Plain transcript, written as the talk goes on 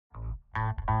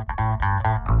Hi,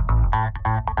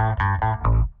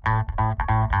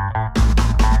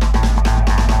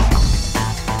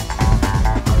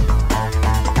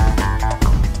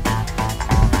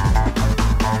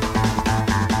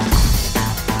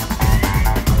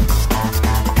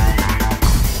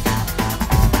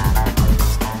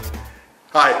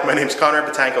 my name is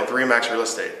Conrad Bitangcol with Remax Real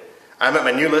Estate. I'm at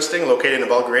my new listing located in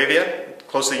Belgravia,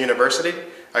 close to the university.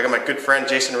 I got my good friend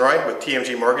Jason Roy with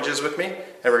TMG Mortgages with me,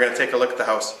 and we're going to take a look at the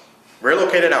house. We're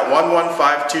located at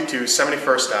 11522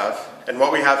 71st Ave, and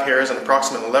what we have here is an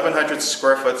approximate 1,100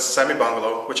 square foot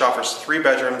semi-bungalow, which offers 3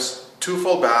 bedrooms, 2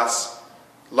 full baths,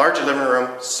 large living room,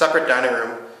 separate dining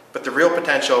room, but the real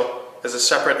potential is a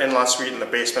separate in-law suite in the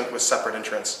basement with separate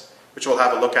entrance, which we'll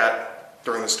have a look at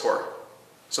during this tour.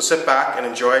 So sit back and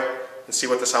enjoy and see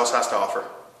what this house has to offer.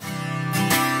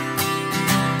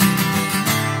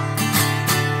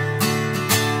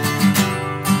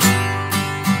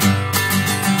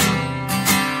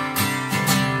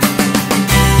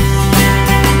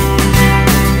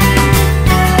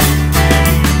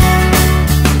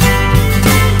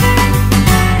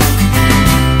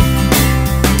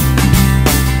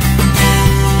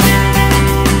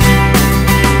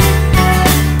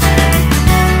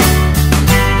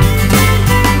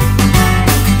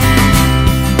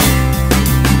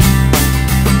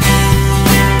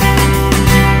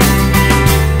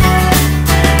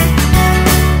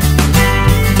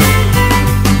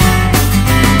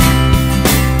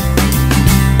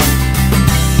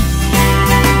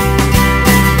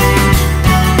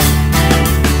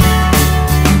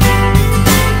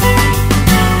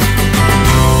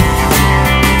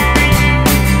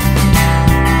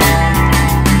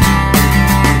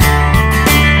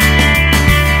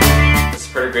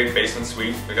 Great basement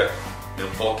suite. We got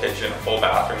full kitchen, full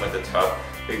bathroom with a tub,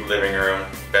 big living room,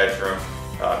 bedroom.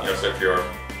 So if you're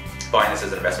buying this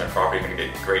as an investment property, you're going to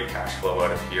get great cash flow out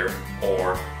of here.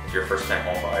 Or if you're a first-time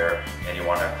home buyer and you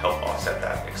want to help offset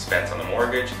that expense on the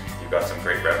mortgage, you've got some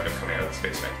great revenue coming out of this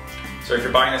basement. So if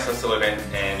you're buying this house to live in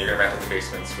and you're going to rent out the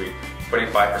basement suite, putting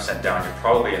 5% down, you're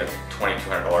probably in a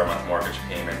 $2,200 a month mortgage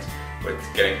payment, with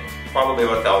getting probably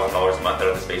about $1,000 a month out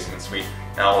of this basement suite.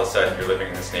 And all of a sudden you're living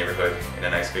in this neighborhood in a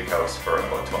nice big house for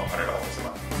about $1,200 a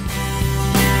month.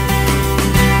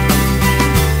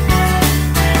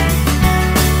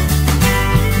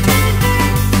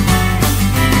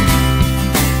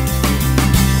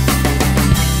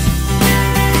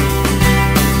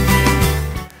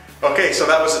 Okay, so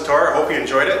that was the tour. I hope you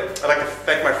enjoyed it. I'd like to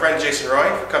thank my friend Jason Roy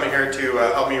for coming here to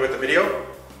help me with the video.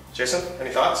 Jason,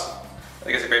 any thoughts? I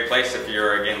think it's a great place if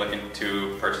you're, again, looking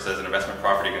to purchase as an investment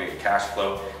property. You're going to get cash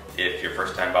flow. If you're a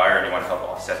first-time buyer and you want to help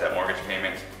offset that mortgage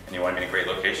payment and you want to be in a great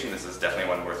location, this is definitely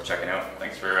one worth checking out.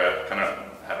 Thanks for coming up and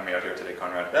having me out here today,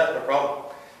 Conrad. Yeah, no problem.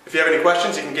 If you have any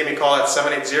questions, you can give me a call at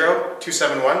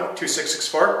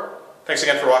 780-271-2664. Thanks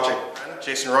again for watching.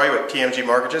 Jason Roy with TMG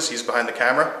Mortgages. He's behind the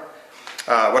camera.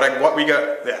 What we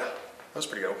got, yeah, that was a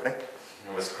pretty good opening.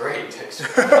 It was great.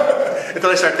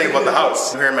 Until I started thinking about the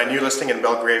house. I'm here in my new listing in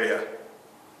Belgravia.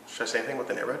 Should I say anything about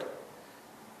the neighborhood?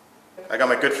 I got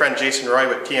my good friend Jason Roy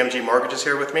with TMG Mortgages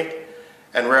here with me,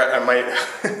 and we're at my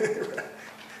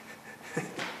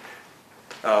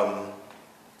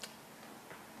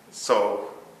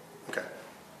okay.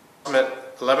 I'm at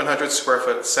 1,100 square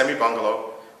foot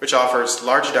semi-bungalow, which offers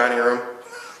large dining room.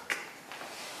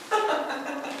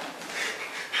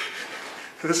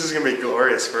 This is gonna be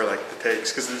glorious for like the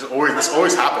takes, because this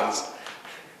always happens.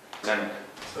 Then,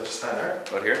 so just stand there.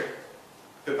 Out here.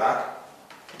 Good back.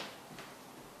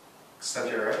 Stand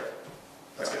to your right.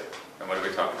 That's good. And what are we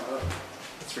talking about?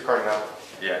 It's recording now.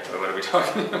 Yeah, but what are we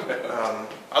talking about?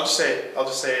 We'll just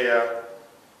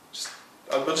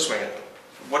swing it.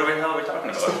 What the hell are we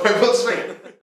talking about? We'll swing it.